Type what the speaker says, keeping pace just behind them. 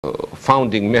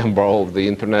founding member of the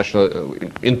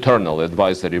Internal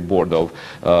Advisory Board of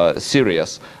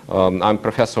CIRIAS. I'm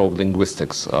professor of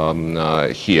linguistics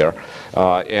here.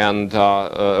 And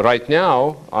right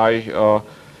now, I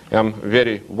am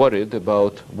very worried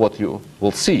about what you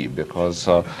will see, because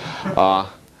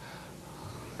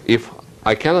if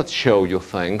I cannot show you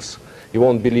things, you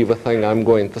won't believe a thing I'm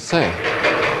going to say.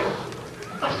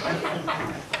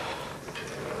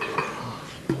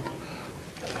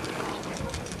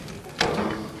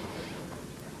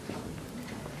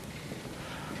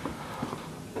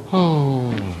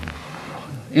 Oh.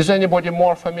 Is anybody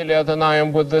more familiar than I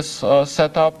am with this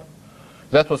setup?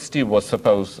 That's what Steve was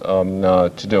supposed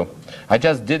to do. I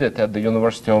just did it at the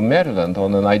University of Maryland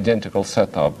on an identical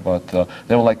setup, but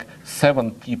there were like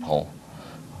 7 people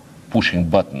pushing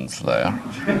buttons there.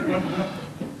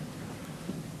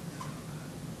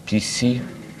 PC.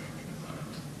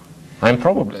 I'm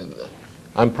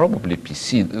probably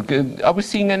PC. Are we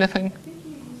seeing anything?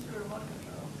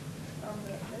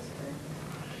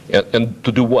 And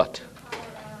to do what?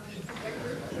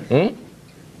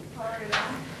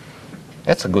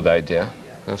 That's a good idea.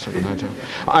 That's a good idea.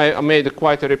 I made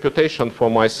quite a reputation for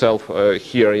myself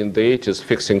here in the 80s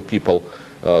fixing people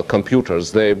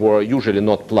computers. They were usually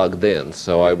not plugged in,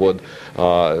 so I would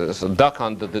duck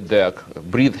under the deck,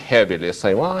 breathe heavily,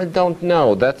 say, well, I don't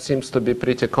know, that seems to be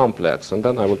pretty complex, and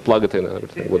then I would plug it in and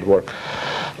everything would work.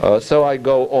 So I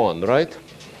go on, right?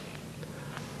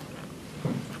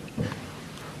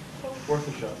 Worth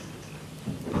a shot.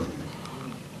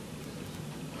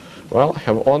 Well, I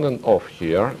have on and off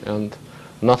here, and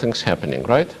nothing's happening,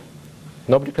 right?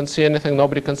 Nobody can see anything?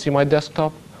 Nobody can see my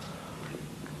desktop?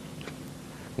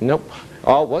 Nope.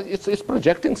 Oh, well, it's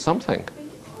projecting something.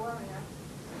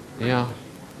 Yeah.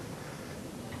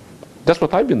 That's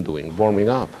what I've been doing, warming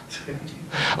up.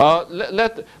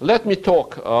 Let me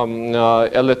talk a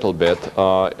little bit.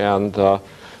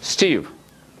 Steve,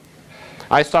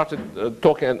 I started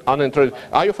talking unintroduced.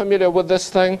 Are you familiar with this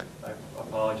thing? I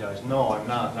apologize. No, I'm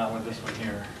not. Not with this one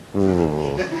here.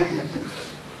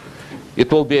 It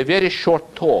will be a very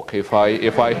short talk if I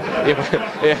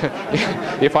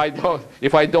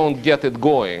don't get it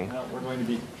going. Well, we're going to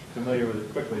be familiar with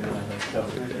it quickly then, I think. So.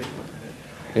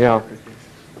 Yeah.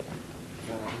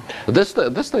 This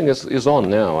thing is on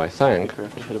now, I think.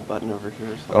 If I hit a button over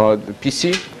here or something. The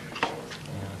PC. Yeah,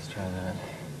 let's try that.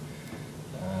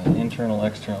 Internal,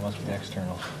 external, must be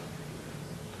external.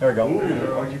 There we go.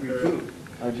 RGB2.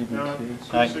 RGB2.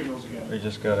 Hi. Signals again. We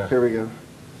just got Here to. we go.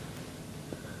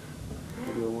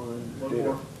 Video 1, One data.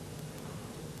 more.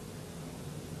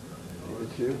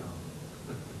 Data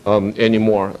 2. Any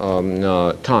more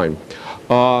time.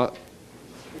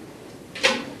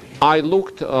 I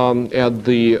looked at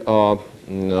the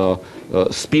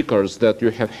speakers that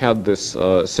you have had this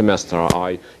semester.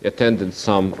 I attended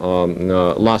some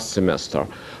last semester.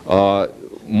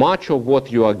 Much of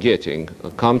what you are getting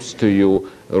comes to you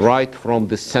right from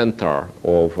the center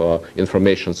of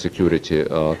information security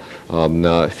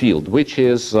field, which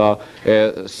is a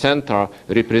center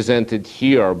represented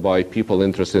here by people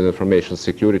interested in information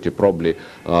security, probably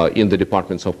in the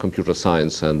departments of computer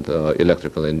science and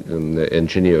electrical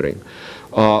engineering.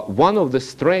 One of the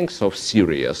strengths of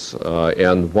CIRIAS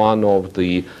and one of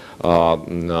the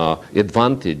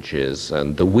advantages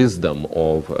and the wisdom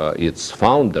of its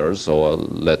founders, or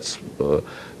let's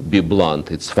be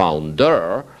blunt, its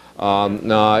founder,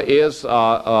 is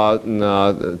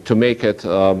to make it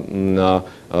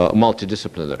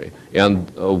multidisciplinary.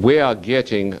 And we are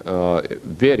getting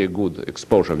very good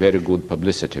exposure, very good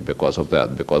publicity because of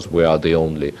that, because we are the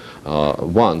only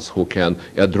ones who can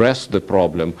address the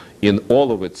problem in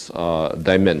all of its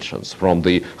dimensions, from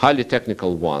the highly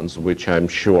technical ones, which I'm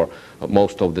sure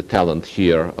most of the talent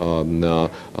here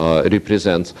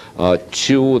represents,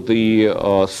 to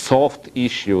the soft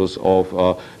issues of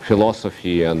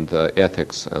philosophy and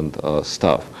ethics and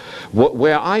stuff.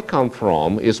 Where I come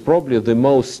from is probably the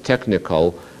most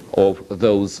technical of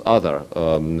those other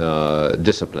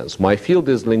disciplines. My field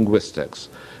is linguistics,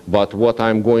 but what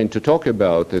I'm going to talk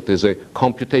about, it is a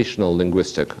computational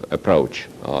linguistic approach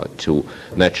to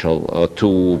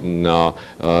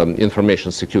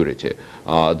information security.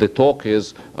 The talk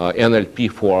is NLP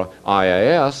for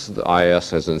IIS. The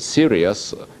IIS as in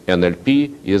CIRIAS.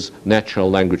 NLP is natural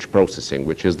language processing,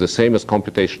 which is the same as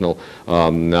computational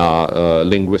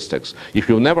linguistics. If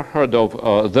you've never heard of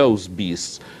those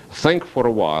beasts, think for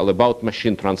a while about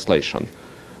machine translation.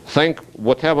 Think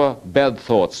whatever bad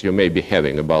thoughts you may be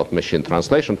having about machine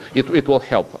translation, it will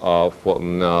help for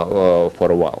a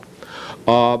while.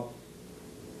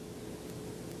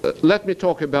 let me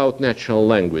talk about natural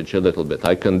language a little bit.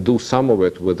 I can do some of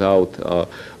it without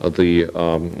the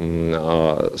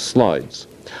slides.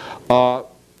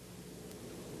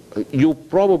 You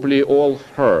probably all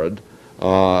heard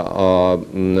from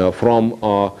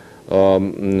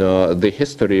the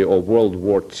history of World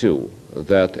War II,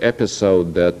 that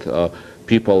episode that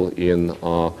people in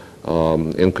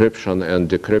encryption and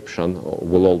decryption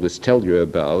will always tell you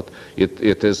about.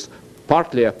 It is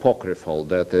partly apocryphal,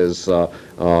 that is,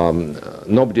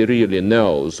 nobody really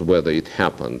knows whether it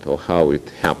happened or how it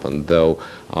happened, though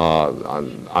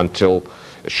until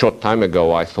a short time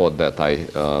ago I thought that I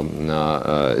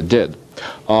did.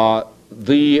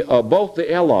 Both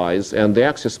the Allies and the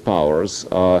Axis powers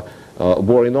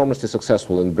were enormously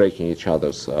successful in breaking each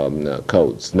other's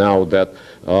codes. Now that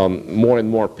more and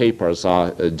more papers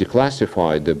are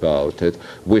declassified about it,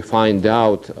 we find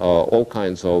out all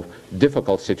kinds of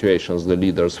difficult situations the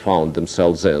leaders found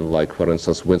themselves in. Like, for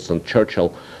instance, Winston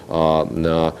Churchill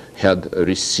had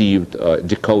received a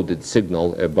decoded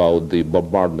signal about the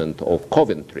bombardment of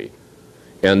Coventry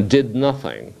and did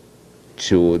nothing,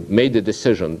 made a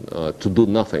decision to do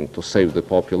nothing to save the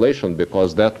population,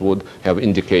 because that would have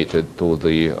indicated to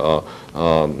the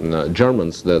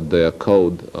Germans that their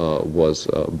code was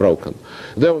broken.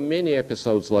 There were many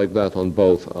episodes like that on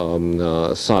both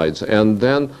sides. And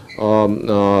then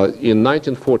in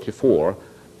 1944,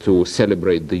 to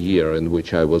celebrate the year in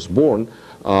which I was born,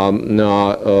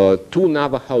 two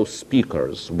Navajo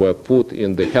speakers were put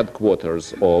in the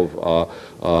headquarters of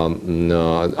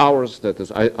ours, that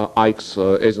is Ike's,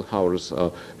 Eisenhower's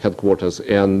headquarters,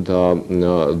 and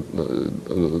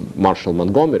Marshal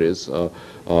Montgomery's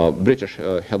British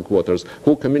headquarters,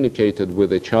 who communicated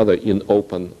with each other in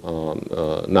open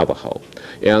Navajo.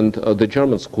 And the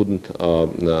Germans couldn't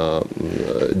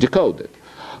decode it.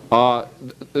 I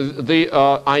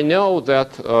know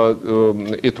that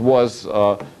it was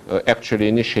actually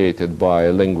initiated by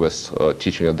a linguist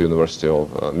teaching at the University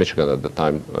of Michigan at the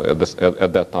time,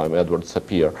 at that time, Edward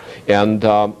Sapir. And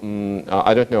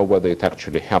I don't know whether it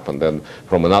actually happened. And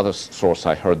from another source,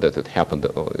 I heard that it happened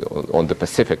on the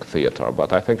Pacific Theater,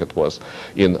 but I think it was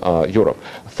in Europe.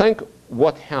 Think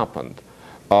what happened.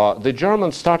 The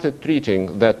Germans started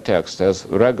treating that text as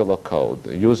regular code,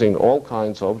 using all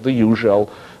kinds of the usual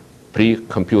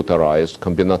pre-computerized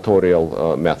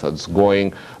combinatorial methods,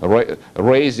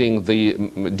 raising the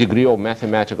degree of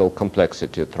mathematical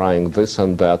complexity, trying this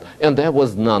and that, and there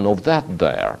was none of that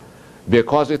there,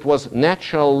 because it was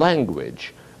natural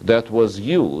language that was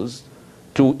used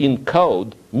to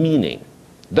encode meaning.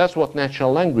 That's what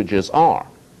natural languages are.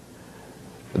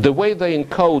 The way they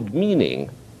encode meaning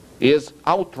is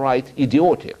outright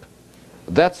idiotic.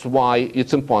 That's why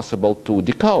it's impossible to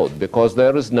decode, because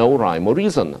there is no rhyme or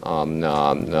reason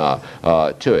to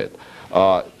it.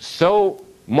 So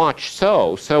much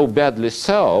so, so badly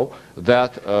so,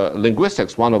 that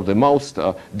linguistics, one of the most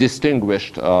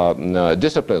distinguished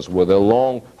disciplines with a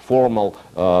long formal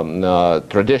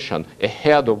tradition,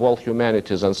 ahead of all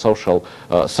humanities and social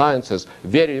sciences,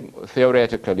 very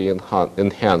theoretically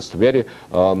enhanced, very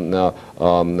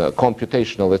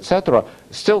computational, etc.,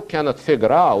 still cannot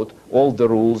figure out all the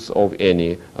rules of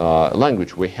any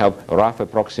language. We have rough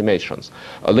approximations.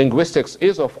 Linguistics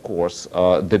is, of course,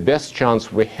 the best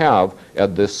chance we have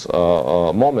at this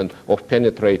moment of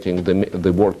penetrating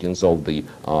the workings of the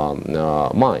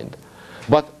mind.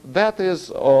 But that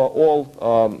is all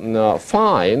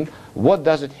fine. What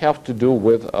does it have to do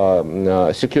with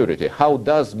security? How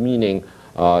does meaning,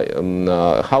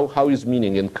 how is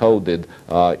meaning encoded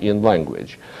in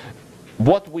language?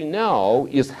 What we know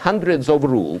is hundreds of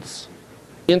rules,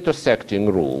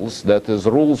 intersecting rules, that is,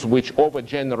 rules which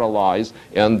overgeneralize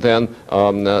and then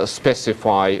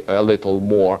specify a little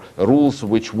more, rules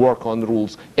which work on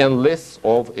rules, and lists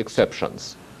of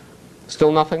exceptions.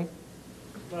 Still nothing?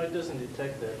 No, it doesn't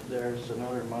detect that there's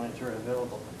another monitor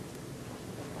available.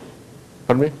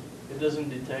 Pardon me? It doesn't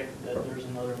detect that there's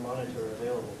another monitor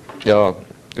available.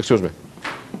 Excuse me.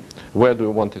 Where do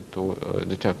you want it to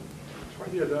detect? Try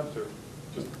the adapter.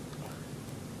 Just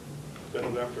that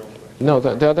adapter on the back. No,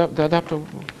 the adapter.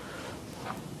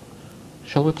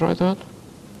 Shall we try that?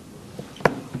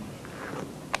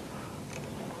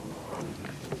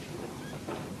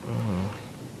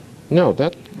 No,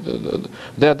 the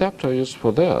adapter is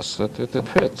for this. It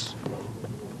fits.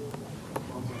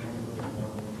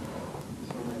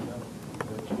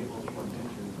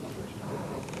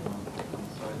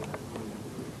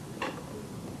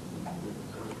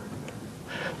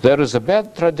 There is a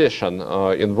bad tradition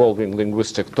involving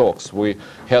linguistic talks. We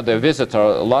had a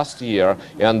visitor last year,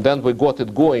 and then we got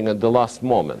it going at the last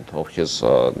moment of his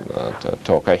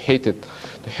talk. I hate it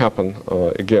to happen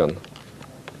again.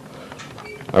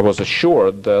 I was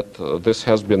assured that this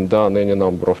has been done any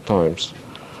number of times.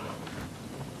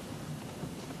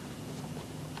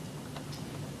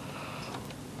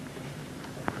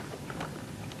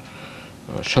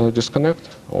 Shall I disconnect?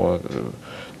 Or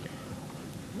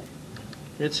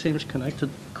It seems connected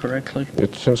correctly.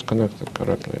 it seems connected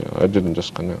correctly. I didn't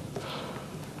disconnect.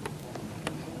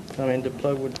 I mean, the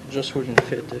plug just wouldn't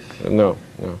fit if... No,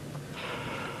 no.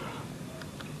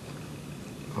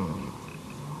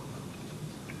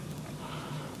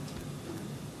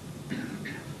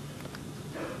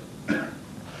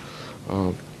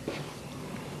 I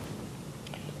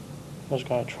was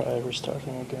going to try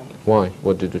restarting again. Why?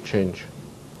 What did you change?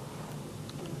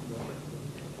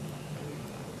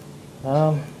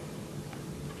 Not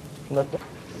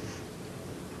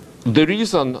The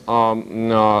reason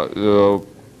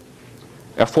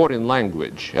a foreign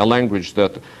language, a language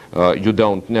that you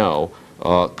don't know,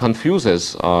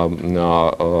 confuses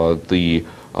the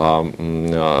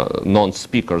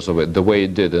non-speakers of it, the way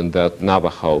it did in that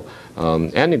Navajo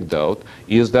anecdote,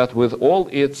 is that with all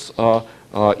its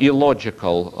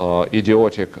illogical,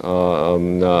 idiotic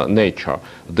nature,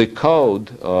 the code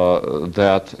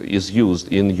that is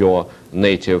used in your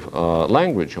native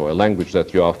language, or a language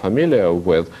that you are familiar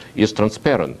with, is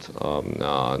transparent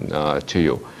to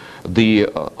you. The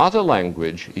other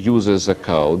language uses a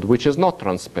code which is not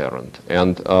transparent,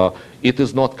 and it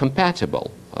is not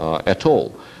compatible at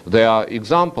all. There are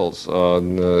examples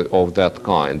of that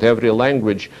kind. Every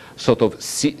language sort of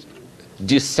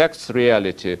dissects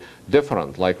reality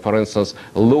different. Like, for instance,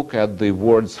 look at the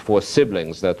words for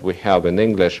siblings that we have in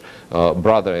English,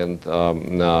 brother and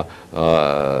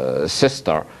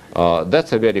sister.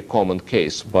 That's a very common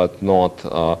case, but not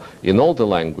in all the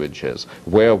languages,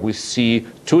 where we see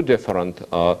two different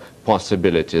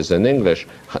possibilities. In English,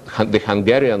 the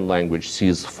Hungarian language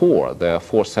sees four. There are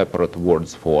four separate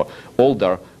words for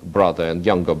older brother and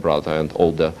younger brother, and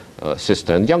older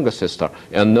sister and younger sister,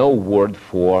 and no word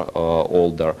for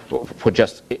for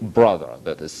just brother,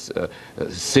 that is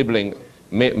sibling,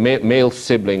 male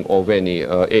sibling of any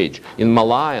age. In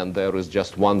Malayan, there is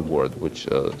just one word which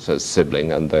says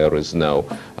sibling, and there is no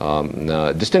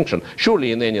distinction.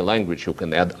 Surely in any language you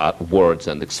can add words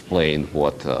and explain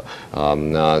what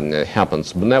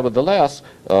happens. But nevertheless,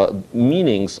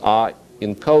 meanings are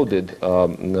encoded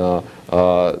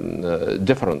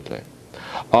differently.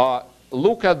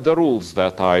 Look at the rules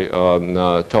that I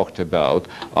talked about.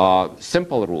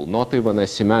 Simple rule, not even a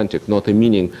semantic, not a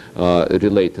meaning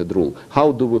related rule.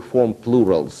 How do we form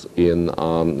plurals in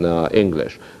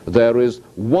English? There is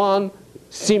one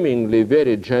seemingly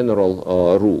very general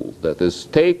rule, that is,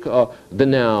 take the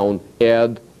noun,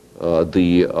 add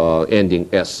the ending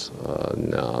s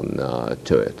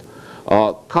to it.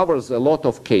 Covers a lot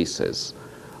of cases.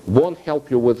 Won't help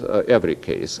you with every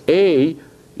case.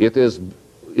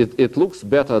 It looks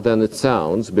better than it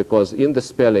sounds, because in the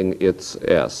spelling it's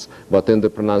S, but in the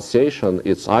pronunciation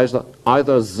it's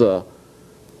either Z,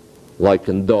 like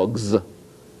in dogs,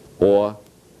 or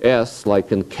S,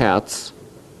 like in cats,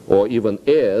 or even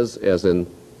is, as in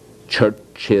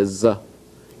churches.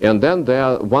 And then there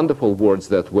are wonderful words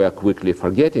that we are quickly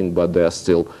forgetting, but they are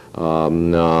still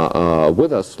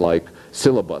with us, like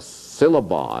syllabus,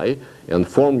 syllabi, and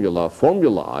formula,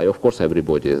 formulae. Of course,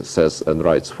 everybody says and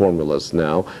writes formulas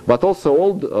now, but also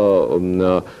old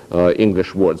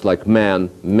English words like man,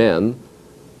 men,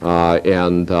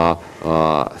 and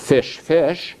fish,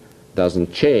 fish.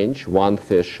 Doesn't change. One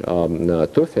fish,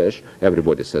 two fish.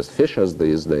 Everybody says fishes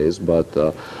these days, but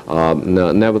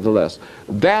nevertheless,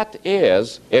 that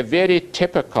is a very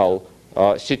typical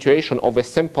situation of a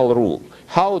simple rule.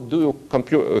 How do you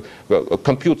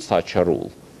compute such a rule?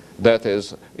 That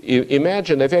is,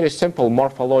 imagine a very simple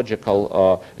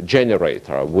morphological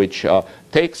generator which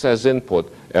takes as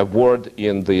input a word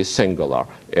in the singular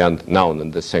and noun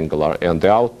in the singular, and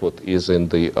the output is in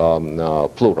the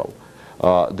plural.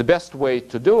 The best way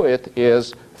to do it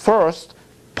is first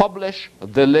publish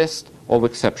the list of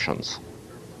exceptions.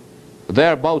 There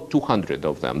are about 200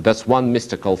 of them. That's one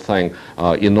mystical thing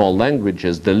in all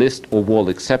languages. The list of all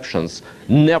exceptions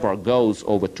never goes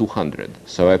over 200.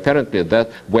 So apparently that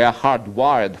we are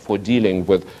hardwired for dealing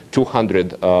with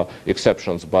 200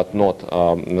 exceptions, but not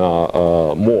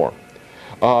more.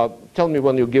 Tell me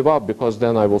when you give up, because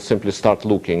then I will simply start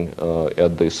looking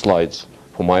at the slides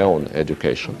for my own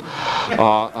education.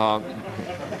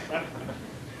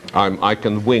 I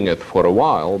can wing it for a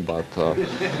while, but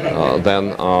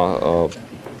then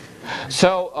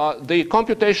So the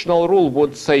computational rule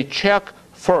would say check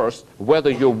first whether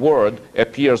your word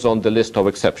appears on the list of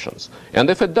exceptions. And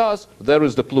if it does, there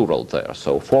is the plural there.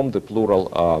 So form the plural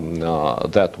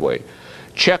that way.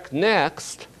 Check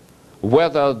next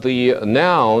whether the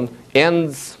noun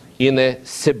ends in a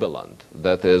sibilant,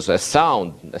 that is a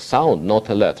sound, not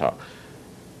a letter.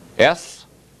 S,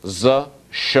 Z,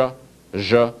 Sh,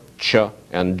 J, Ch,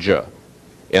 and J.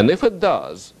 And if it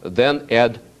does, then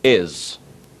add is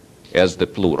as the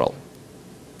plural.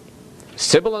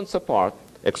 Sibilants apart,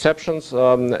 exceptions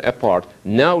apart,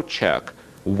 now check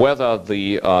whether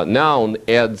the noun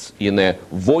ends in a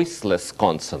voiceless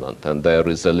consonant, and there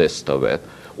is a list of it,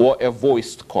 or a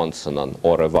voiced consonant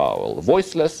or a vowel.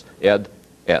 Voiceless, add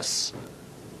S.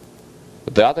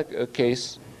 The other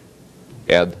case,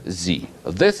 add Z.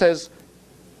 This is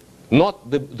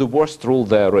not the worst rule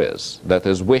there is. That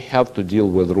is, we have to deal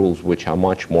with rules which are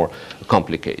much more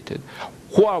complicated.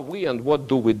 Who are we and what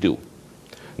do we do?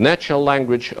 Natural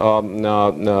language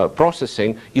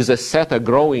processing is a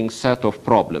growing set of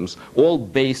problems, all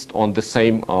based on the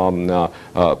same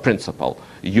principle.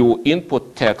 You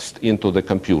input text into the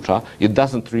computer. It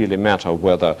doesn't really matter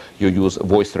whether you use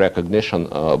voice recognition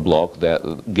block, that's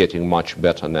getting much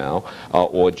better now,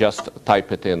 or just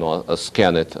type it in or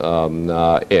scan it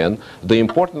in. The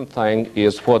important thing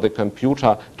is for the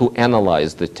computer to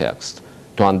analyze the text,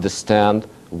 to understand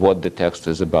what the text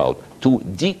is about, to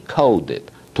decode it,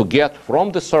 to get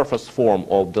from the surface form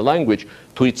of the language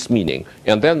to its meaning,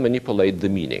 and then manipulate the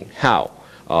meaning. How?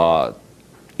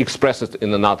 Express it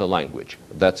in another language.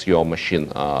 That's your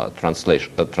machine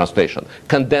translation.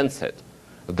 Condense it.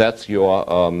 That's your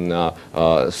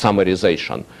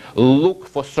summarization. Look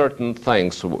for certain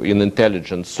things in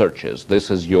intelligent searches.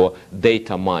 This is your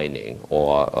data mining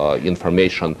or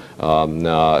information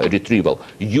retrieval.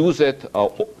 Use it,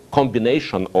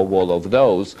 combination of all of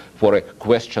those for a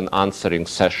question answering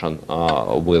session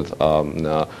with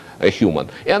a human.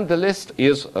 And the list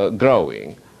is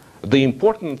growing. The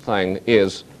important thing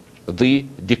is the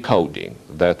decoding,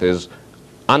 that is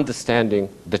understanding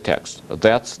the text.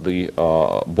 That's the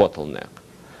bottleneck.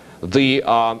 The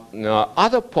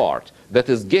other part that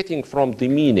is getting from the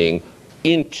meaning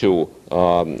into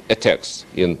a text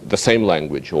in the same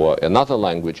language or another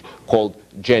language called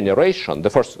generation.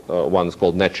 The first one is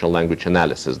called natural language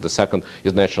analysis. The second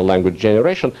is natural language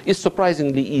generation. Is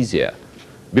surprisingly easier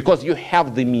because you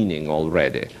have the meaning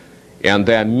already. And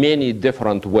there are many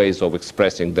different ways of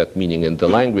expressing that meaning in the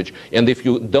language. And if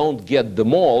you don't get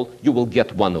them all, you will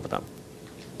get one of them.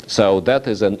 So that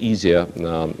is an easier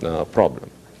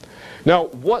problem. Now,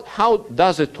 how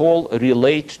does it all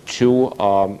relate to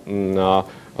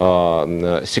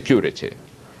security?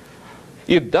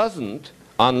 It doesn't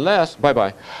unless,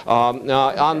 it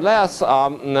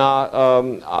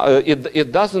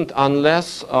doesn't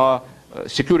unless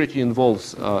security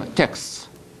involves texts.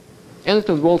 And it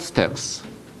involves texts.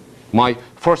 My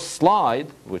first slide,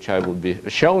 which I will be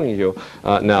showing you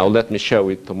now, let me show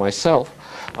it to myself.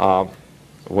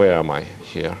 Where am I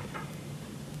here?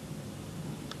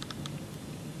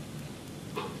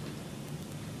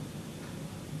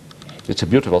 It's a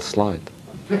beautiful slide.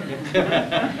 Turn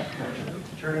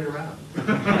it around.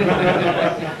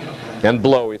 And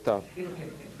blow it up.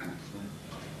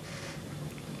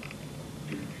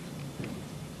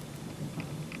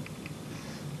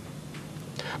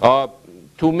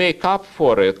 To make up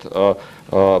for it,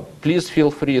 please feel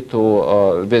free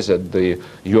to visit the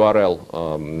URL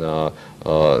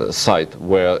site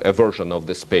where a version of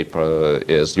this paper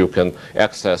is. You can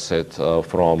access it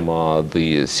from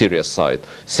the Sirius site.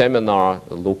 Seminar,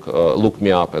 look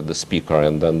me up at the speaker,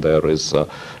 and then there is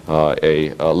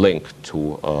a link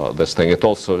to this thing. It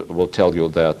also will tell you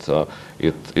that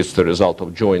it's the result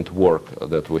of joint work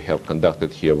that we have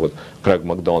conducted here with Craig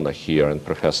McDonough here and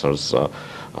professors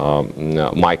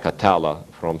Mike Atala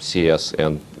from CS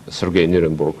and Sergei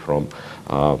Nirenberg from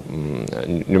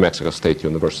New Mexico State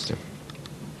University.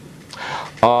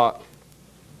 There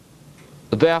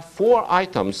are 4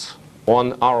 items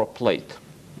on our plate.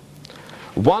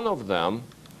 One of them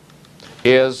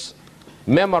is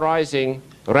memorizing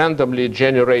randomly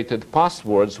generated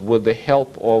passwords with the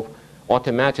help of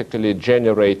automatically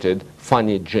generated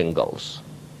funny jingles.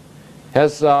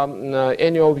 Has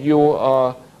any of you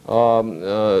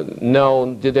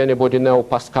did anybody know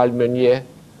Pascal Meunier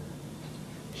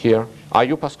here? Are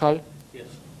you Pascal? Yes.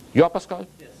 You are Pascal?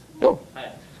 Yes. No.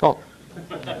 Hi. Oh.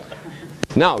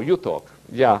 Now you talk.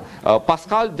 Yeah.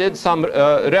 Pascal did some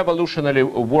revolutionary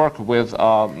work with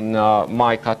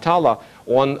Mike Atala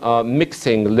on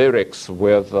mixing lyrics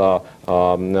with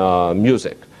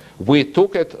music. We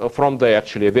took it from there,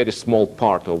 actually a very small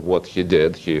part of what he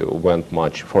did. He went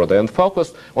much further and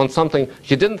focused on something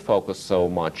he didn't focus so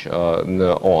much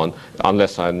on,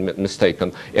 unless I'm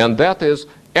mistaken, and that is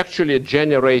actually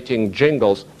generating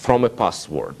jingles from a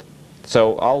password.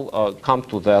 So I'll come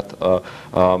to that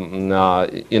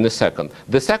in a second.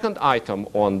 The second item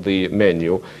on the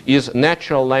menu is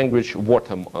natural language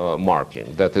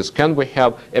watermarking. That is, can we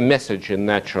have a message in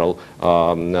natural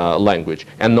language,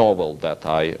 a novel that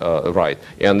I write,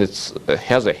 and it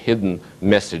has a hidden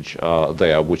message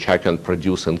there, which I can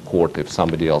produce in court if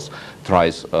somebody else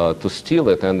tries to steal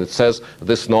it. And it says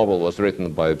this novel was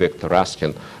written by Viktor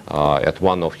Raskin at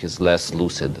one of his less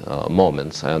lucid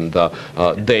moments, and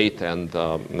date and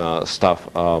stuff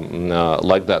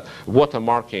like that.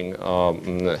 Watermarking,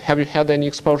 have you had any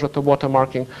exposure to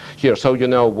watermarking here? So you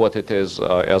know what it is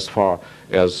as far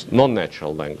as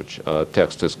non-natural language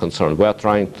text is concerned. We are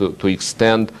trying to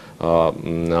extend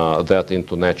that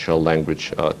into natural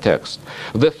language text.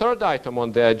 The third item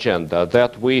on the agenda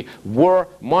that we were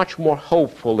much more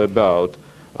hopeful about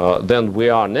than we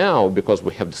are now, because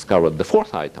we have discovered the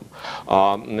fourth item,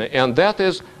 and that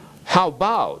is, how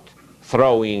about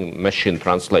throwing machine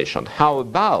translation? How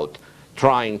about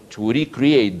trying to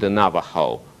recreate the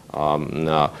Navajo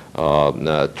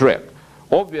trick?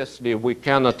 Obviously, we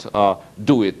cannot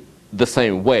do it the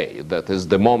same way. That is,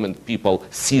 the moment people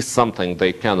see something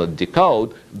they cannot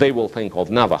decode, they will think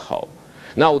of Navajo.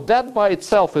 Now, that by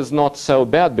itself is not so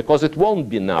bad, because it won't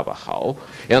be Navajo,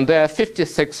 and there are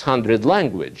 5,600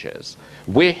 languages.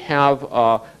 We have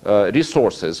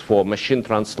resources for machine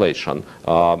translation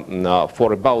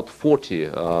for about 40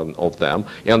 of them,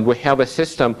 and we have a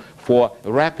system for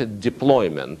rapid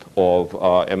deployment of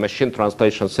a machine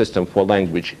translation system for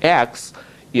language X,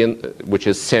 which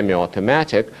is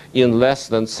semi-automatic, in less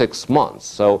than 6 months.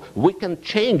 So we can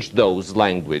change those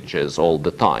languages all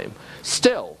the time.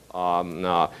 Still,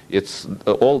 it's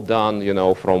all done, you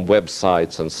know, from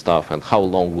websites and stuff. And how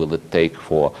long will it take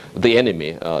for the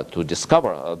enemy to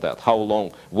discover that? How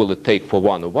long will it take for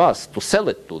one of us to sell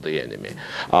it to the enemy?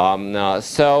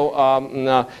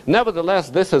 Nevertheless,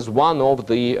 this is one of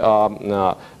the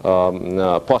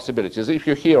possibilities. If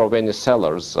you hear of any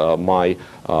sellers, my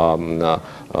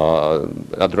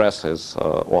address is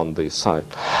on the site.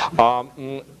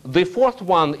 The fourth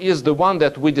one is the one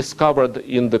that we discovered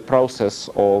in the process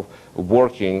of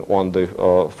working on the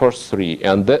first three,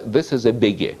 and this is a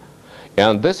biggie.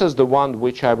 And this is the one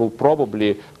which I will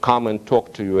probably come and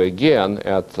talk to you again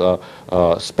at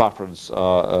Spafford's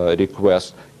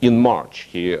request in March.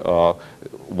 He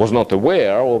was not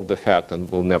aware of the fact, and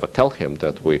we'll never tell him,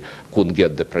 that we couldn't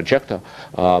get the projector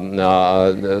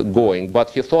going,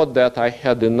 but he thought that I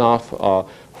had enough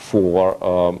for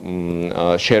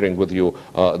sharing with you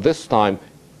this time,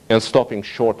 and stopping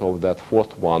short of that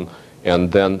fourth one,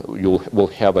 and then we'll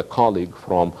have a colleague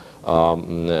from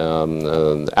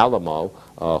Alamo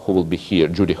who will be here,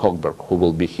 Judy Hochberg, who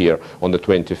will be here on the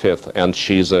 25th, and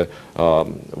she's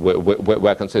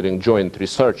we're considering joint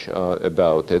research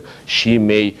about it.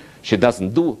 She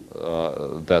doesn't do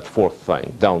that fourth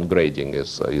thing. Downgrading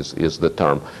is the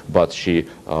term, but she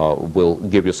will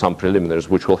give you some preliminaries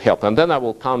which will help. And then I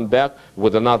will come back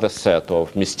with another set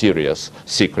of mysterious,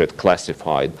 secret,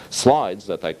 classified slides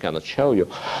that I cannot show you,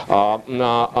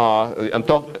 and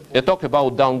talk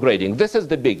about downgrading. This is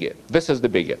the biggie. This is the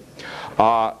biggie.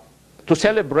 To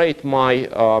celebrate my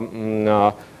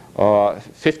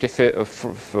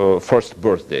 51st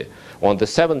birthday, on the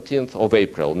 17th of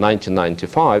April,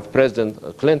 1995,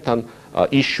 President Clinton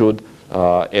issued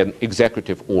an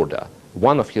executive order,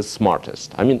 one of his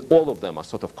smartest. I mean, all of them are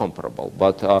sort of comparable,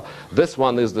 but this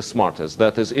one is the smartest.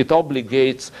 That is, it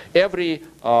obligates every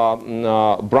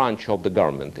branch of the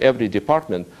government, every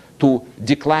department, to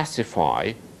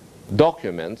declassify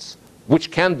documents which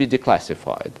can be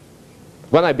declassified.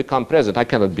 When I become president, I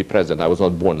cannot be president. I was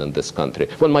not born in this country.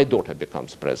 When my daughter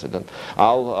becomes president,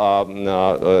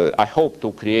 I hope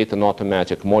to create an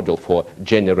automatic module for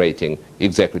generating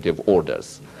executive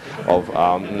orders of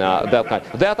that kind.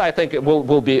 That, I think,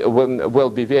 will be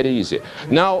very easy.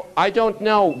 Now, I don't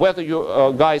know whether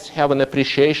you guys have an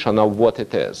appreciation of what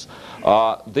it is.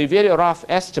 The very rough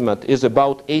estimate is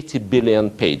about 80 billion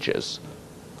pages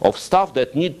of stuff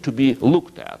that need to be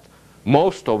looked at.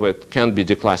 Most of it can be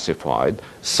declassified,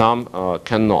 some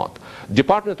cannot.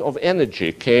 Department of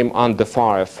Energy came under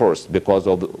fire first because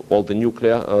of all the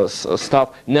nuclear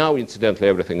stuff. Now, incidentally,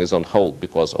 everything is on hold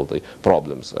because of the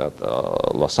problems at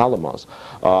Los Alamos.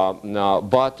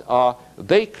 But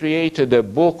they created a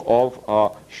book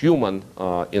of human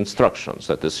instructions,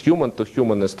 that is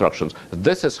human-to-human instructions.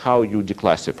 This is how you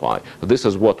declassify. This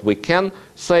is what we can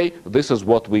say, this is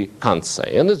what we can't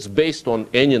say. And it's based on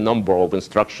any number of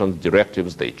instructions,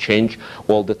 directives, they change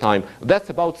all the time. That's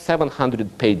about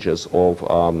 700 pages of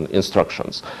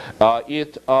instructions.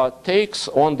 It takes,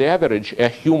 on the average, a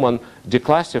human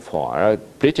declassifier,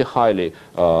 pretty highly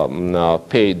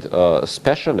paid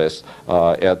specialist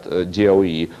at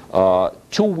DOE,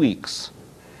 2 weeks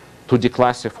to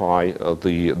declassify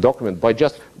the document by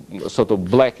just sort of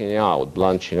blanching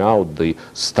out the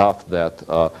stuff that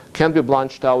can be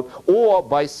blanched out, or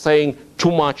by saying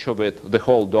too much of it, the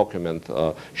whole document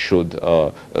should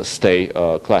stay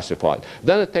classified.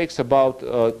 Then it takes about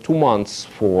 2 months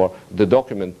for the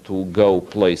document to go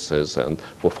places and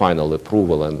for final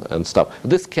approval and stuff.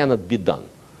 This cannot be done.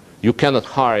 You cannot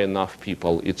hire enough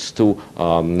people. It's too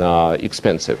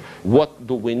expensive. What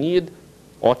do we need?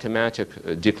 Automatic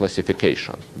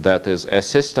declassification. That is a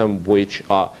system which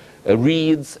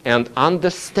reads and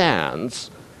understands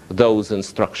those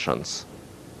instructions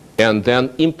and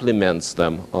then implements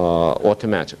them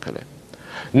automatically.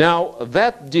 Now,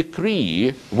 that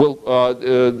decree will,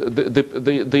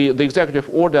 the executive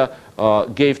order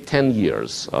gave 10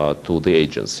 years to the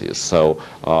agencies. So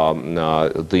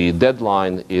the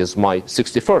deadline is my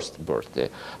 61st birthday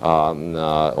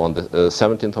on the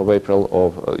 17th of April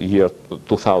of year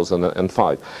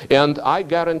 2005. And I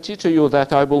guarantee to you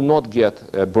that I will not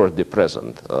get a birthday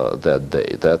present that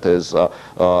day. That is,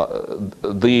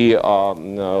 the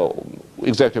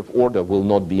executive order will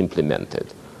not be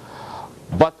implemented.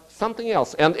 But something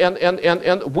else, and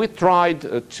we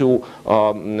tried to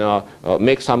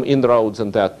make some inroads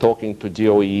in that, talking to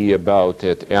DOE about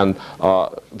it, and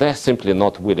they're simply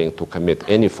not willing to commit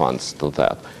any funds to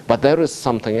that. But there is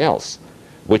something else,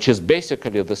 which is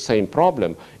basically the same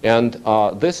problem, and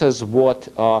this is what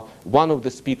one of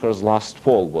the speakers last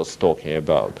fall was talking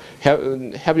about.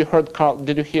 Have you heard Carl?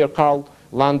 Did you hear Carl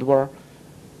Landwehr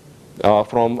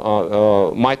from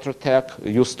Mitrotech?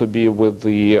 Used to be with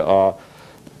the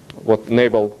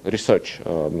Naval Research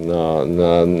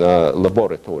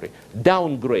Laboratory.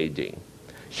 Downgrading.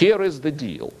 Here is the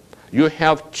deal. You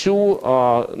have two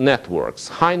networks,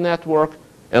 high network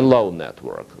and low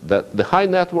network. The high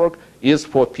network is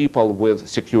for people with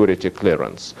security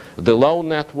clearance. The low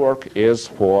network is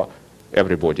for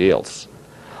everybody else.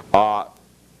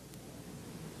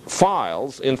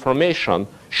 Files, information,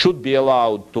 should be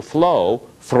allowed to flow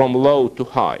from low to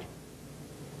high,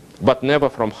 but never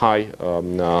from high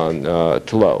to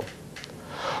low.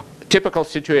 Typical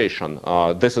situation,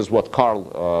 this is what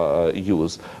Carl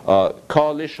used,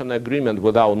 coalition agreement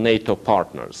with our NATO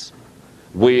partners.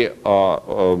 We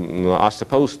are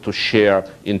supposed to share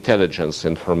intelligence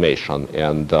information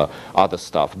and other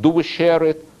stuff. Do we share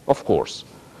it? Of course.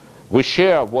 We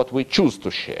share what we choose to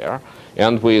share,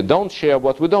 and we don't share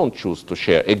what we don't choose to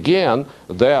share. Again,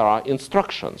 there are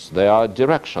instructions, there are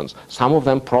directions, some of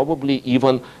them probably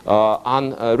even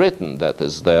unwritten. That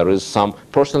is, there is some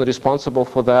person responsible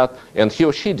for that, and he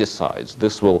or she decides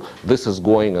this is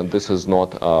going and this is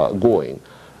not going.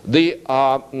 The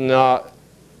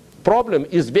problem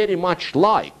is very much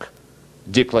like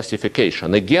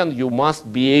declassification. Again, you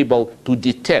must be able to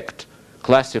detect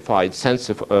classified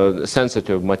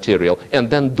sensitive material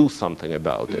and then do something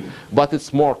about it. But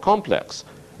it's more complex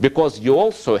because you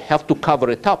also have to cover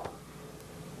it up.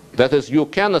 That is, you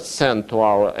cannot send to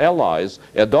our allies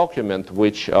a document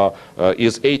which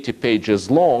is 80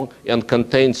 pages long and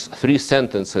contains 3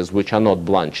 sentences which are not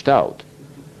blanched out.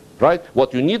 Right?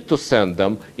 What you need to send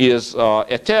them is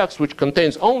a text which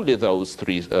contains only those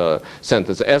 3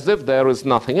 sentences, as if there is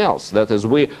nothing else. That is,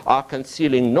 we are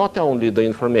concealing not only the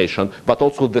information, but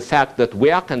also the fact that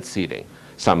we are concealing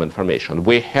some information.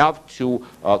 We have to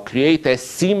create a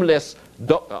seamless,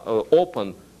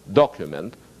 open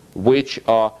document which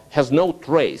has no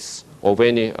trace of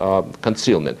any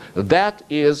concealment. That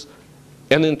is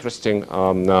an interesting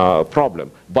problem.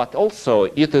 But also,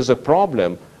 it is a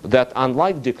problem that,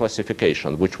 unlike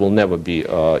declassification, which will never be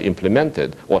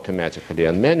implemented automatically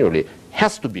and manually,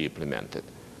 has to be implemented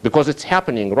because it's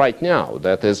happening right now.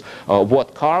 That is,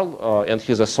 what Carl and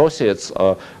his associates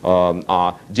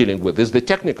are dealing with is the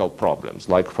technical problems.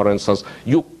 Like, for instance,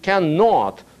 you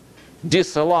cannot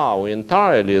disallow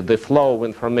entirely the flow of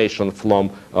information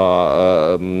from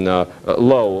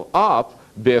low up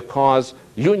because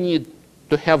you need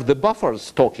to have the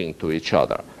buffers talking to each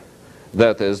other.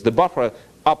 That is, the buffer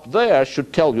up there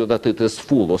should tell you that it is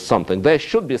full or something. There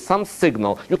should be some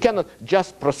signal. You cannot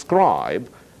just prescribe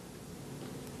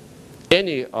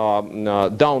any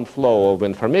downflow of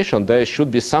information, there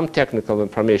should be some technical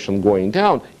information going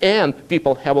down, and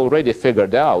people have already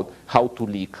figured out how to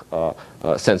leak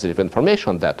sensitive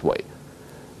information that way.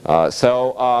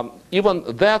 So even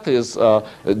that is a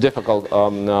difficult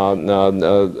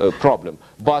problem.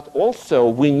 But also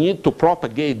we need to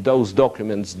propagate those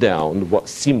documents down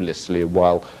seamlessly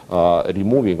while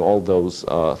removing all those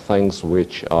things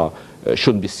which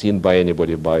shouldn't be seen by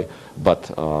anybody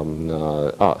but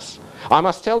us. I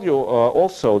must tell you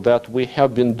also that we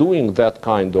have been doing that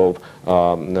kind of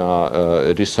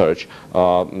research.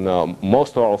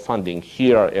 Most of our funding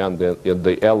here and in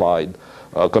the allied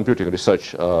Computing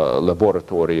Research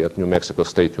Laboratory at New Mexico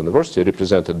State University,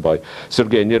 represented by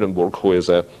Sergei Nirenburg, who is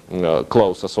a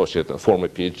close associate, a former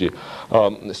PhD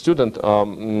student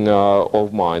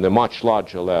of mine, a much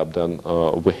larger lab than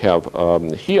we have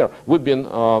here. We've been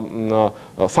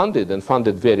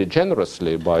funded very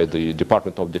generously by the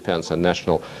Department of Defense and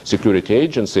National Security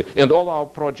Agency, and all our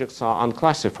projects are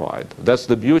unclassified. That's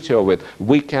the beauty of it.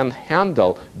 We can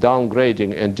handle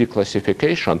downgrading and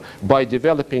declassification by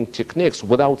developing techniques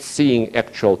without seeing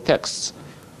actual texts,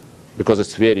 because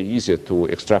it's very easy to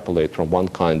extrapolate from one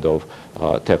kind of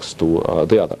text to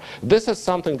the other. This is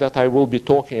something that I will be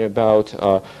talking about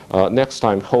next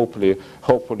time, hopefully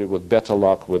with better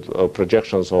luck with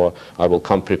projections, or I will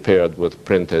come prepared with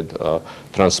printed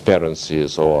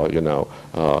transparencies, or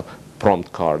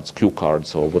prompt cards, cue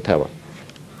cards, or whatever.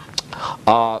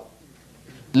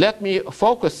 Let me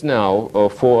focus now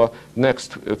for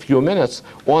next few minutes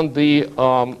on the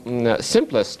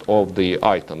simplest of the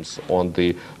items on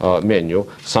the menu,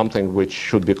 something which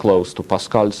should be close to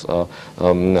Pascal's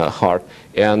heart,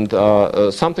 and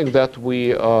something that we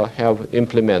have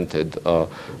implemented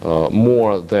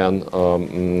more than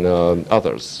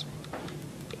others.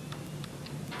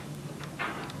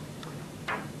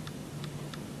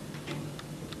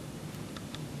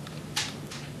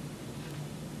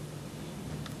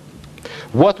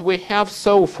 What we have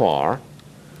so far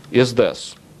is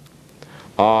this.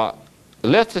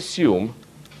 Let's assume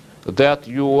that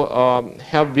you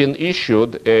have been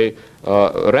issued a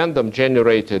random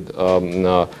generated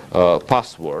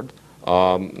password,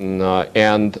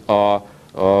 and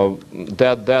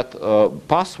that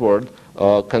password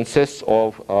consists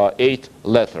of 8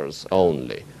 letters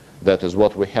only. That is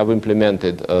what we have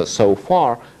implemented so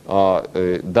far.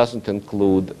 It doesn't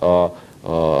include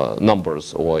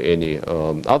numbers or any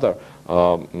other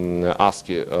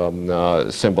ASCII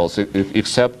symbols,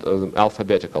 except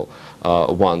alphabetical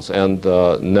ones, and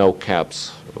no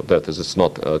caps. That is, it's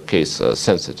not case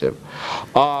sensitive.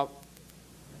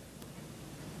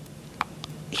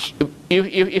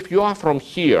 If you are from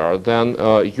here, then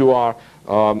you are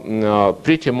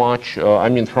pretty much, I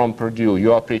mean from Purdue,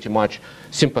 you are pretty much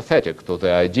sympathetic to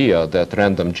the idea that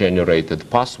random generated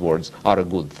passwords are a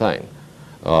good thing.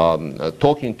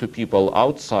 Talking to people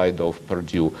outside of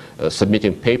Purdue,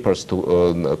 submitting papers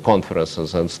to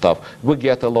conferences and stuff, we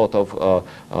get a lot of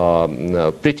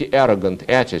pretty arrogant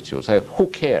attitudes. Who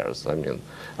cares? I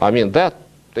mean that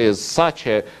is such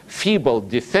a feeble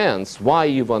defense. Why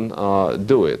even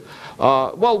do it?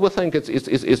 Well, we think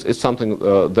it's something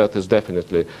that is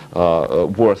definitely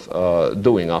worth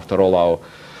doing. After all, our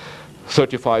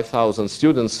 35,000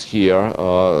 students here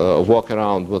walk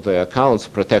around with their accounts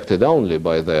protected only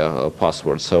by their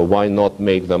passwords. So why not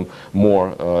make them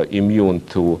more immune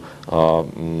to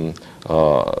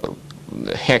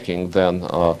hacking than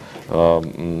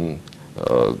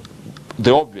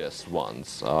the obvious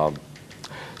ones?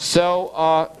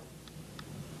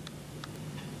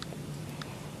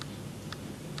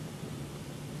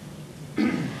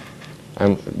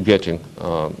 I'm getting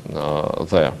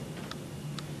there.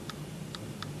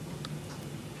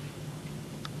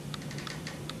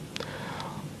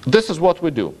 This is what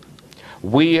we do.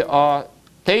 We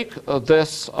take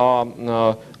this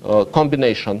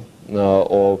combination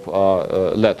of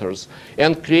letters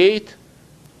and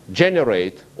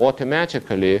generate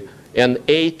automatically an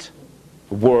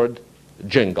 8-word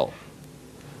jingle.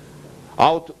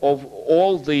 Out of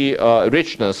all the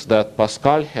richness that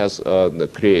Pascal has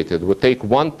created, we take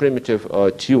one primitive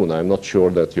tune. I'm not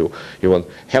sure that you even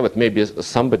have it. Maybe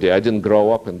somebody, I didn't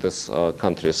grow up in this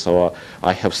country, so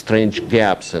I have strange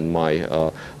gaps in my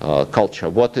culture.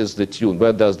 What is the tune?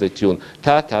 Where does the tune?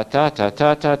 Ta ta ta ta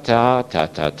ta ta ta ta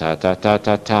ta ta ta ta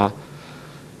ta ta.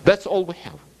 That's all we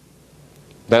have.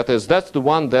 That's the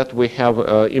one that we have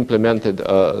implemented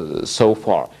so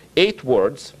far. 8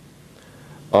 words.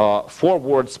 4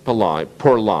 words per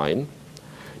line.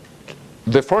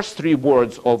 The first 3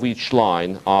 words of each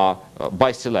line are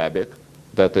bisyllabic.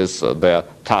 That is the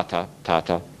ta-ta,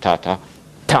 ta-ta, ta-ta,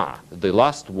 ta. The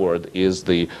last word is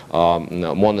the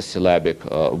monosyllabic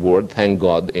word. Thank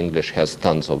God English has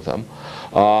tons of them.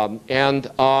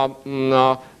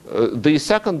 The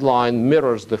second line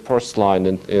mirrors the first line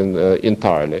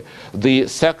entirely. The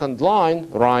second line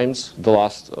rhymes the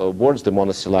last words, the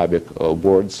monosyllabic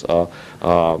words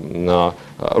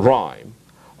rhyme.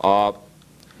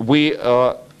 We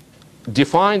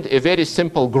defined a very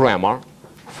simple grammar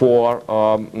for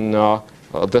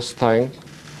this thing.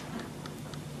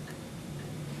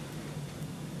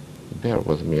 Bear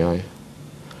with me, I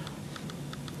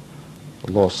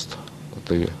lost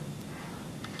the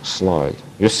slide.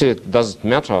 You see, it doesn't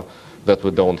matter that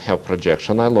we don't have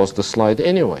projection. I lost the slide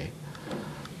anyway.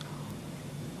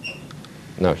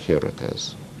 Now here it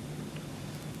is.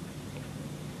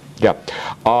 Yeah.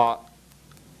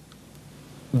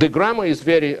 The grammar is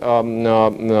very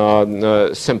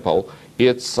simple.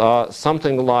 It's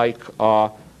something like,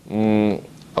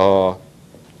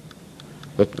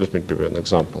 let me give you an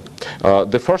example.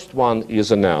 The first one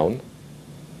is a noun,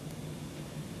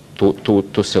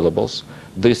 two syllables.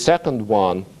 The second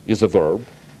one is a verb,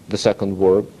 the second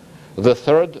verb. The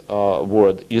third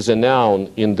word is a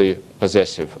noun in the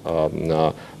possessive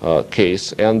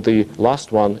case, and the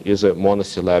last one is a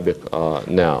monosyllabic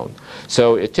noun.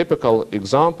 So a typical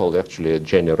example, actually a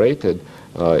generated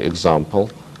example,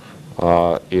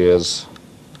 is,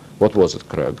 what was it,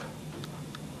 Craig?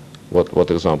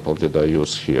 What example did I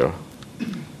use here?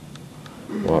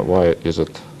 Why is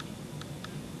it?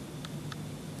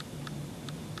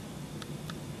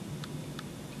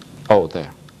 Oh,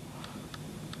 there.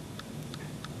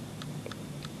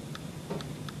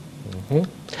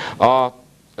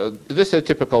 This is a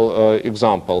typical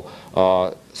example.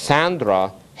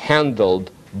 Sandra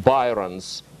handled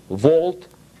Byron's vault.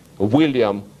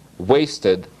 William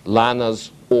wasted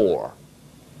Lana's oar.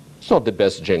 It's not the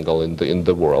best jingle in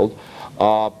the world.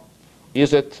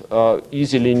 Is it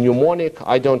easily mnemonic?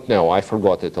 I don't know. I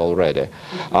forgot it already.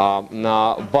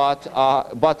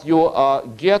 But you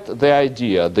get the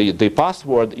idea. The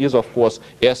password is, of course,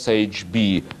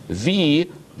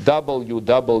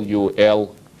 SHBVWWLO.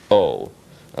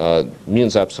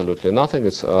 Means absolutely nothing.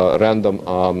 It's random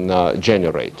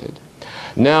generated.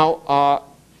 Now,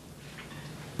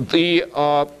 the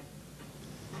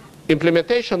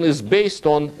implementation is based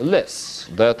on lists.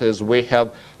 That is, we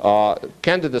have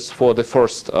candidates for the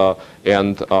first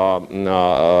and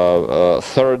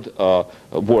third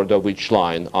word of each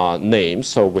line are names.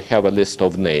 So we have a list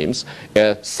of names,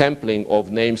 a sampling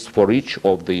of names for each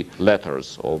of the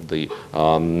letters of the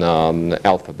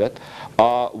alphabet.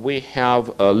 We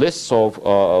have lists of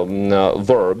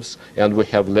verbs, and we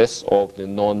have lists of the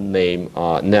non-name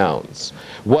nouns.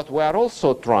 What we are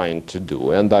also trying to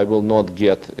do, and I will not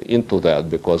get into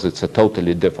that because it's a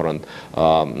totally different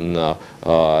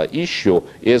issue,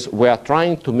 is we are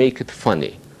trying to make it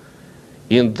funny.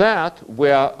 In that,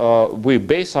 we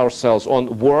base ourselves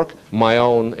on work, my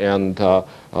own and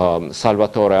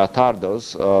Salvatore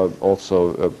Attardo's,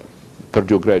 also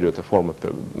Purdue graduate, a former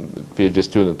PhD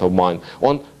student of mine,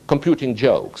 on computing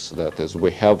jokes. That is,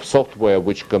 we have software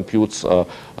which computes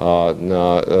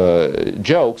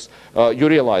jokes. You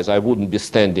realize I wouldn't be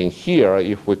standing here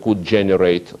if we could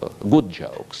generate good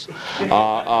jokes.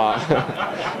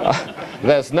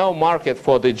 There's no market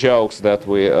for the jokes that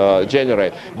we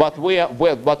generate. But we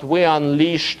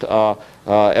unleashed a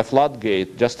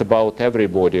floodgate. Just about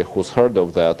everybody who's heard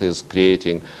of that is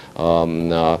creating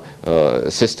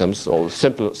systems, or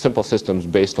simple systems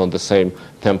based on the same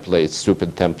templates,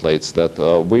 stupid templates that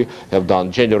we have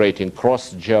done, generating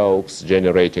cross jokes,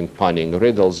 generating punning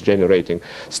riddles, generating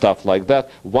stuff like that.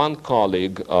 One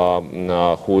colleague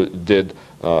who did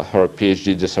her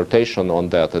PhD dissertation on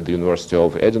that at the University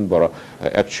of Edinburgh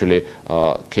actually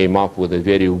came up with a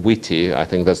very witty, I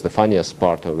think that's the funniest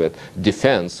part of it,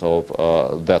 defense of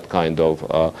that kind of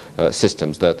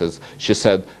systems. That is, she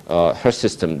said her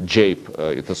system, JAPE,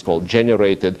 it is called,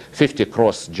 generated 50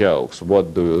 cross jokes.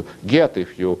 What do you get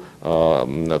if you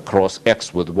cross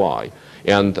X with Y?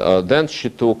 And then she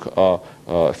took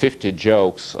 50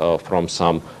 jokes from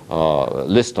some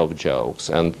list of jokes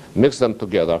and mixed them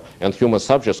together, and human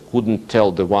subjects couldn't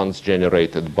tell the ones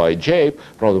generated by JAPE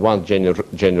from the ones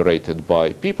generated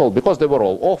by people because they were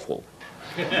all awful.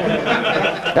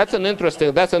 That's an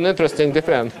interesting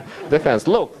defense.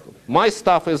 Look, my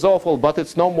stuff is awful, but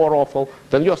it's no more awful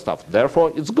than your stuff.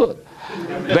 Therefore, it's good.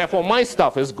 Therefore, my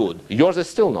stuff is good. Yours is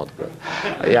still not good.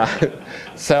 Yeah.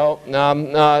 So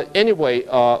anyway,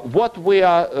 what we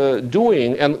are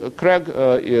doing, and Craig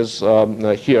is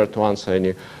here to answer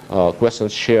any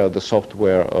questions, share the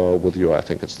software with you. I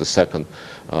think it's the second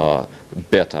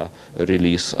beta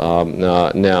release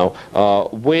now,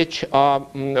 which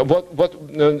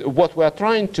what we are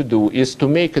trying to do is to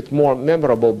make it more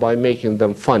memorable by making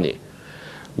them funny.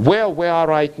 Where we are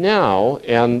right now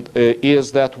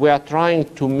is that we are trying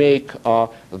to make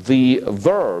the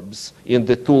verbs in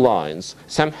the two lines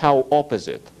somehow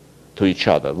opposite to each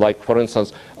other. Like, for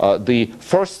instance,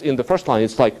 in the first line,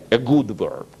 it's like a good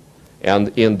verb.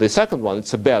 And in the second one,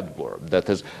 it's a bad verb. That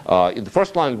is, in the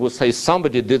first line, would say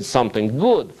somebody did something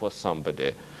good for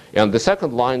somebody. And the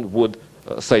second line would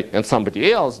say, and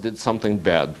somebody else did something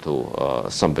bad to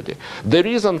somebody. The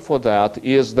reason for that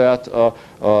is that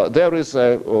there is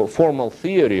a formal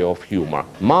theory of humor,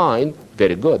 mine,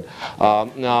 very good,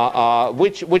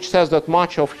 which says that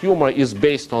much of humor is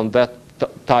based on that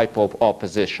type of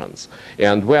oppositions.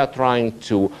 And we are trying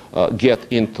to get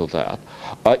into that.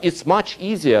 It's much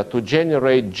easier to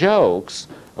generate jokes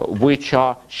which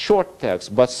are short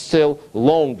text, but still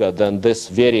longer than this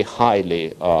very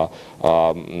highly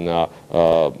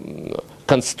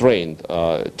constrained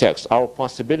text. Our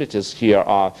possibilities here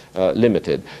are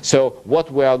limited. So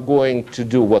what we are going to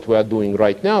do, what we are doing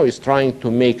right now, is trying to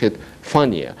make it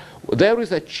funnier. There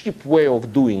is a cheap way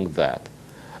of doing that.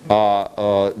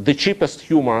 The cheapest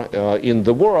humor in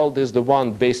the world is the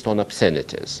one based on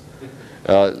obscenities.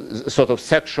 Sort of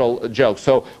sexual jokes.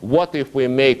 So what if we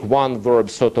make one verb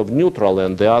sort of neutral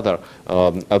and the other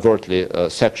overtly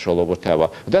sexual or whatever?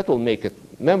 That will make it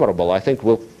memorable. I think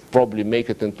we'll probably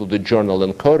make it into the journal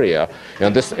in Korea,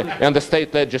 and the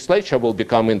state legislature will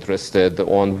become interested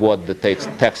on what the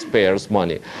taxpayers'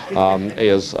 money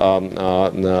is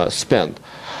spent.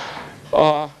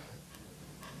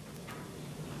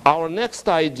 Our next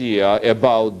idea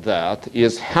about that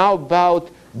is, how about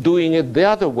doing it the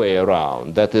other way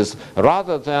around? That is,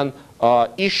 rather than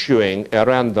issuing a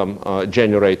random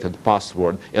generated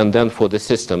password and then for the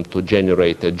system to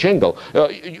generate a jingle.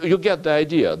 You get the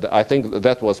idea. I think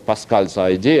that was Pascal's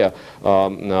idea.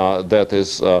 That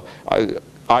is,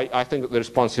 I think the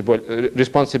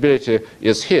responsibility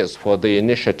is his for the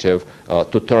initiative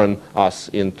to turn us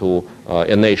into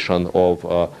a nation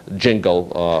of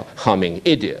jingle humming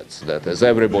idiots. That is,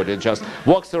 everybody just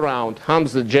walks around,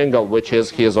 hums the jingle, which is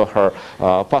his or her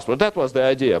password. That was the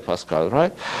idea, Pascal,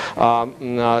 right?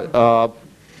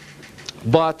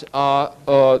 But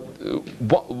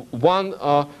one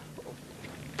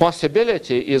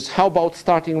possibility is, how about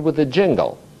starting with a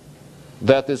jingle?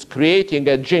 That is, creating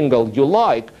a jingle you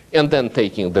like and then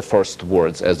taking the first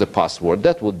words as a password.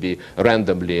 That would be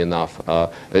randomly enough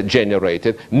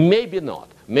generated. Maybe not.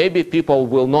 Maybe people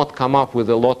will not come up with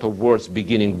a lot of words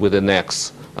beginning with an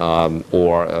X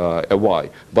or a Y.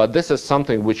 But this is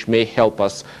something which may help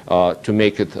us to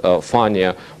make it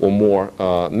funnier or more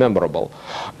memorable.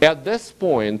 At this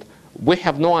point, we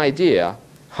have no idea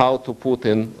how to put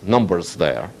in numbers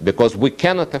there, because we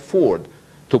cannot afford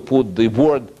to put the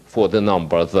word for the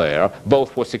number there,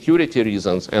 both for security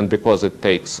reasons and because it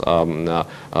takes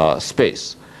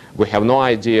space. We have no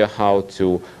idea how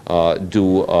to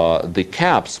do the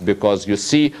caps, because you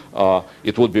see,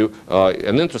 it would be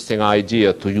an interesting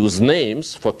idea to use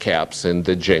names for caps in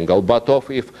the jingle, but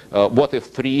what if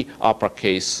 3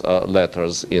 uppercase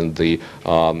letters in the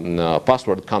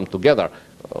password come together?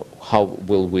 How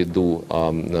will we do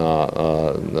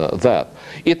that?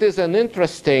 It is an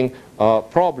interesting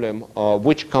problem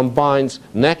which combines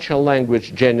natural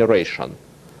language generation,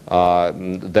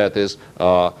 that is,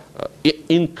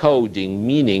 encoding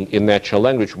meaning in natural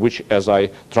language, which, as I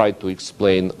tried to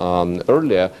explain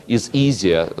earlier, is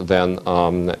easier than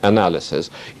analysis.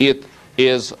 It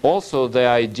is also the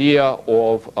idea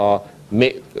of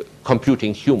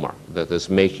computing humor, that is,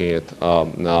 making it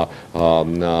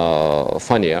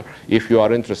funnier. If you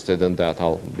are interested in that,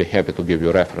 I'll be happy to give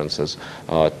you references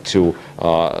to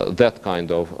that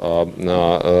kind of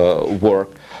work.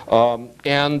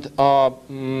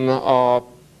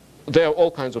 There are all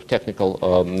kinds of technical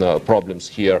problems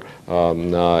here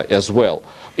as well.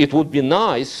 It would be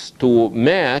nice to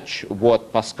match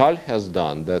what Pascal has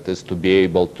done, that is, to be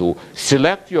able to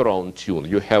select your own tune.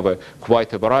 You have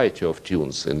quite a variety of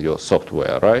tunes in your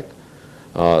software, right?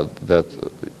 Not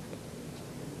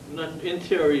in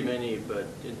theory many, but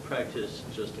in practice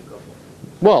just a couple.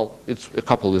 Well, a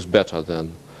couple is better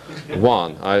than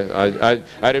one. I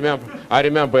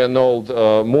remember an old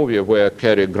movie where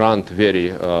Cary Grant,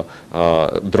 very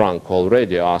drunk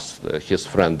already, asked his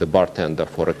friend, the bartender,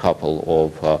 for a couple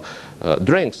of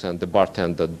drinks, and the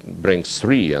bartender brings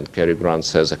 3, and Cary Grant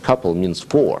says, a couple means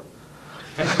 4.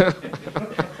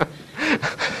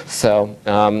 So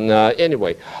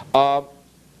anyway,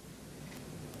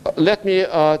 Let me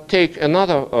take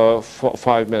another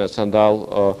 5 minutes, and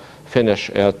I'll finish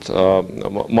at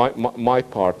my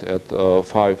part at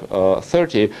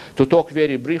 5:30 to talk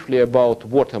very briefly about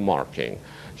watermarking.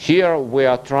 Here we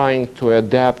are trying to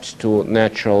adapt to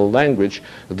natural language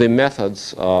the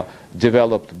methods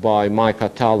developed by Mike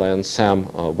Atala and Sam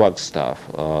Wagstaff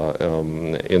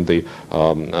in the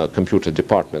computer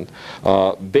department,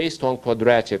 based on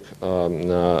quadratic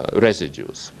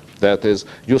residues. That is,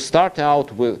 you start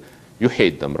out with, you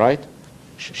hate them, right?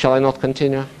 Shall I not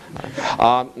continue?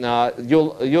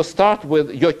 You start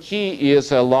with, your key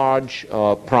is a large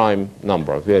prime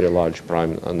number, a very large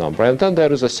prime number. And then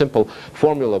there is a simple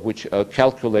formula which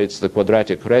calculates the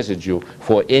quadratic residue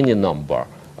for any number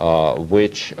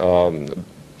which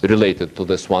related to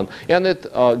this one. And it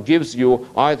gives you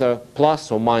either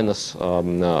plus or minus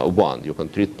 1. You can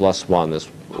treat plus 1 as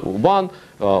 1,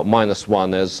 minus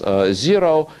 1 as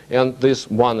 0, and these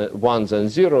ones and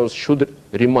zeros should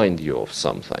remind you of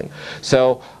something.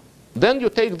 So then you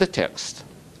take the text.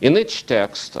 In each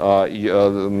text,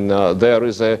 there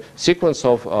is a sequence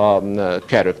of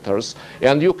characters,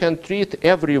 and you can treat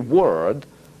every word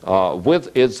with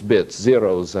its bits,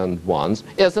 zeros and ones,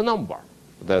 as a number.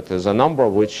 That is a number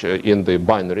which, in the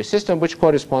binary system, which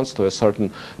corresponds to a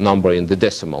certain number in the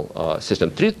decimal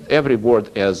system. Treat every word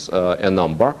as a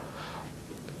number.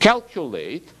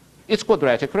 Calculate its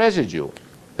quadratic residue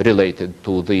related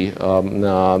to the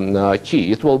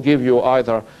key. It will give you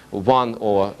either 1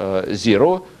 or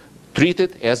 0. Treat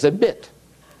it as a bit.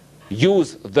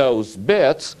 Use those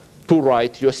bits to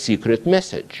write your secret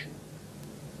message.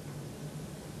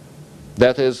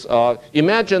 That is,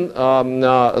 imagine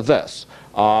this.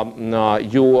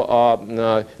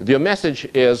 Your message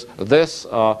is this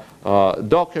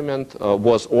document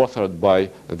was authored by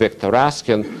Victor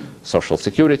Raskin, Social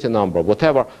Security number,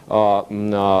 whatever,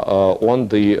 on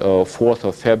the 4th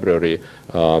of February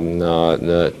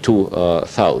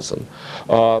 2000.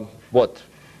 What,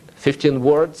 15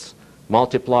 words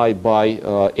multiplied by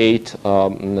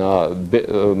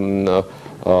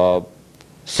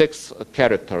 6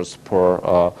 characters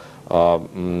per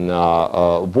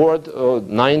word,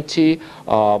 90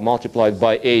 multiplied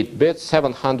by 8 bits,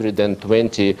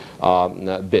 720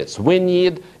 bits. We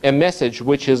need a message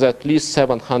which is at least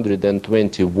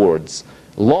 720 words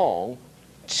long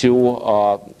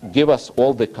to give us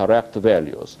all the correct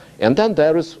values. And then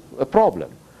there is a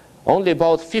problem. Only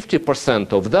about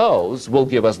 50% of those will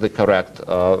give us the correct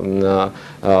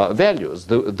values,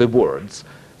 the words.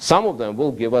 Some of them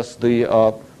will give us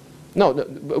the no,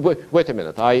 wait a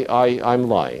minute. I'm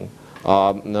lying.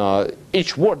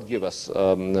 Each word gives us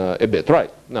a bit,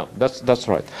 right? No, that's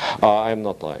right. I'm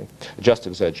not lying, just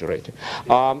exaggerating,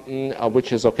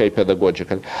 which is okay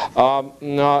pedagogically.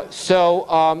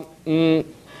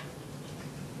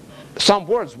 Some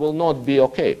words will not be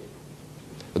okay.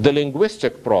 The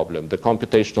linguistic problem, the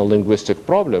computational linguistic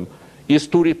problem, is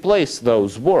to replace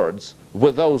those words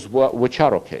with those which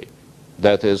are okay.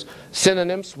 That is,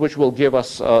 synonyms, which will give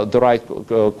us the right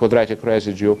quadratic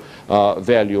residue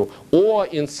value. Or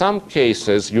in some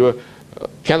cases, you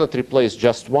cannot replace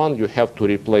just one. You have to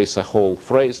replace a whole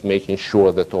phrase, making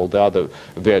sure that all the other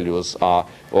values are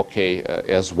okay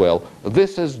as well.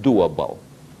 This is doable.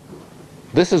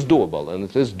 This is doable, and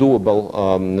it is doable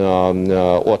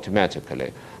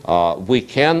automatically. We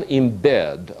can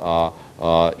embed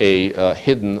a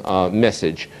hidden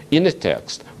message in a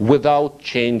text without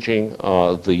changing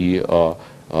the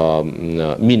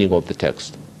meaning of the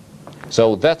text.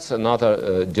 So that's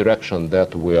another direction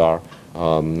that we are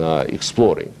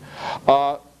exploring.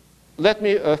 Let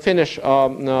me finish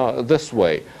this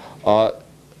way.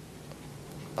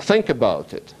 Think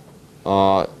about it.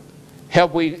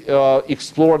 Have we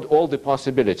explored all the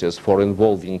possibilities for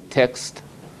involving text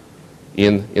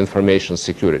in information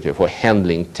security, for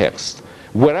handling text?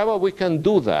 Wherever we can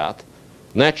do that,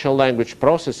 natural language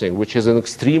processing, which is an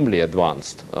extremely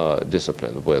advanced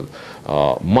discipline with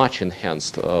much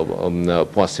enhanced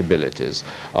possibilities,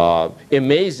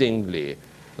 amazingly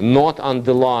not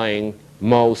underlying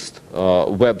most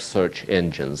web search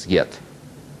engines yet,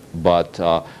 but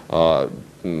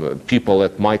people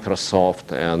at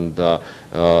Microsoft and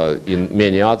in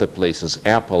many other places,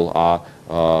 Apple, are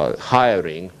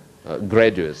hiring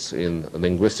graduates in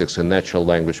linguistics and natural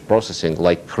language processing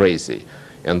like crazy.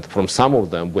 And from some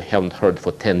of them, we haven't heard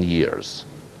for 10 years.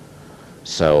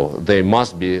 So they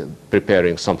must be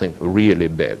preparing something really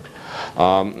big.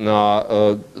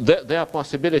 There are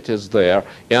possibilities there,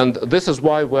 and this is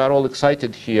why we are all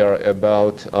excited here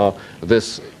about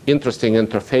this interesting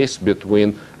interface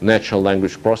between natural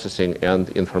language processing and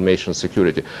information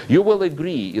security. You will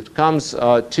agree it comes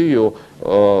to you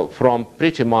from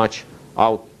pretty much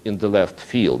out in the left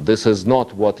field. This is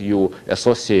not what you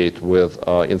associate with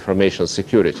information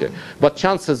security. But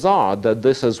chances are that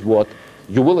this is what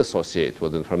you will associate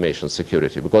with information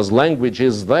security, because language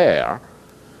is there,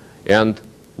 and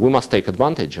we must take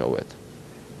advantage of it.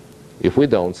 If we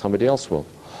don't, somebody else will.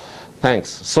 Thanks.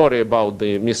 Sorry about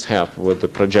the mishap with the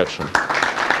projection.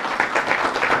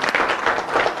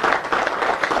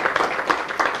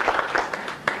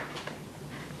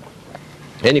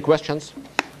 Any questions?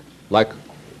 Like,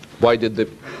 why did the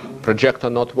projector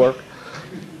not work?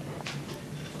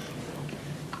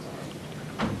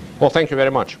 Well, thank you very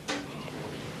much.